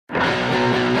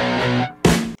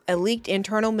A leaked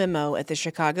internal memo at the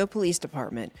Chicago Police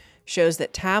Department shows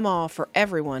that time off for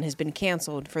everyone has been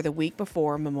canceled for the week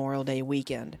before Memorial Day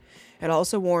weekend. It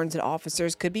also warns that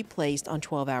officers could be placed on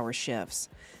 12-hour shifts.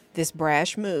 This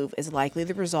brash move is likely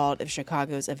the result of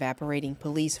Chicago's evaporating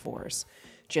police force.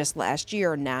 Just last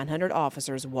year, 900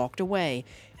 officers walked away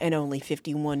and only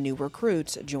 51 new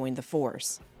recruits joined the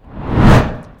force.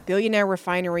 Billionaire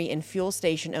refinery and fuel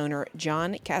station owner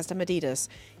John Catsimatidis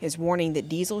is warning that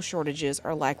diesel shortages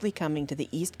are likely coming to the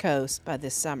East Coast by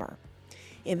this summer.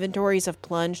 Inventories have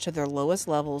plunged to their lowest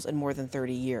levels in more than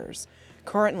 30 years.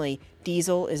 Currently,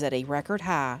 diesel is at a record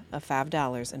high of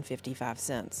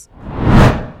 $5.55.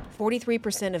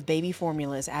 43% of baby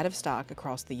formula is out of stock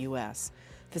across the U.S.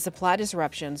 The supply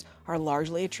disruptions are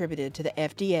largely attributed to the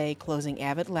FDA closing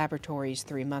Abbott Laboratories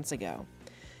 3 months ago.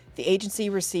 The agency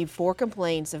received 4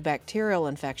 complaints of bacterial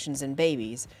infections in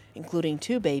babies, including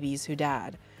 2 babies who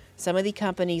died. Some of the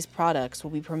company's products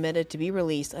will be permitted to be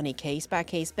released on a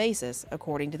case-by-case basis,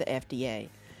 according to the FDA.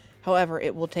 However,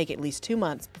 it will take at least 2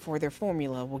 months before their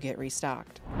formula will get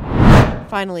restocked.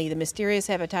 Finally, the mysterious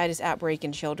hepatitis outbreak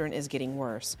in children is getting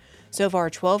worse. So far,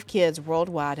 12 kids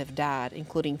worldwide have died,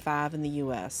 including 5 in the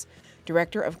U.S.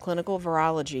 Director of Clinical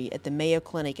Virology at the Mayo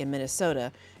Clinic in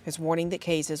Minnesota is warning that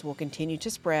cases will continue to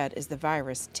spread as the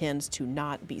virus tends to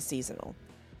not be seasonal.